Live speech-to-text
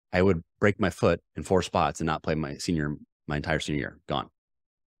I would break my foot in 4 spots and not play my entire senior year. Gone.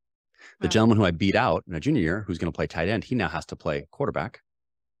 The Wow. gentleman who I beat out in a junior year, who's going to play tight end, he now has to play quarterback.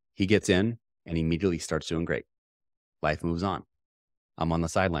 He gets in and immediately starts doing great. Life moves on. I'm on the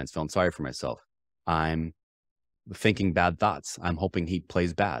sidelines feeling sorry for myself. I'm thinking bad thoughts. I'm hoping he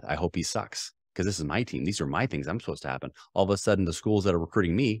plays bad. I hope he sucks because this is my team. These are my things I'm supposed to happen. All of a sudden, the schools that are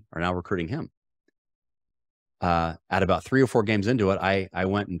recruiting me are now recruiting him. At about 3 or 4 games into it, I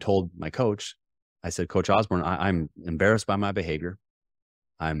went and told my coach, I said, Coach Osborne, I'm embarrassed by my behavior.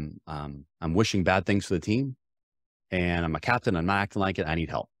 I'm wishing bad things for the team, and I'm a captain. I'm not acting like it. I need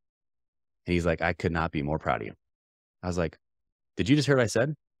help. And he's like, I could not be more proud of you. I was like, did you just hear what I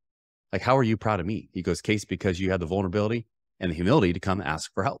said? Like, how are you proud of me? He goes, Case, because you had the vulnerability and the humility to come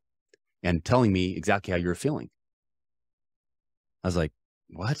ask for help and telling me exactly how you're feeling. I was like,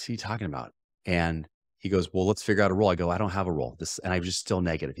 what are you talking about? And he goes, well, let's figure out a role. I go, I don't have a role. And I'm just still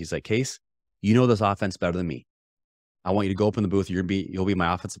negative. He's like, Case, you know this offense better than me. I want you to go up in the booth. You'll be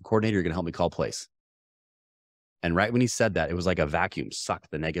my offensive coordinator. You're going to help me call plays. And right when he said that, it was like a vacuum sucked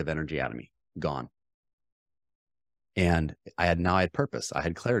the negative energy out of me. Gone. And I had purpose. I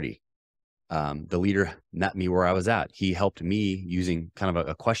had clarity. The leader met me where I was at. He helped me using kind of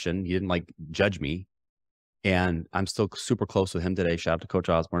a question. He didn't like judge me. And I'm still super close with him today. Shout out to Coach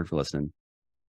Osborne for listening.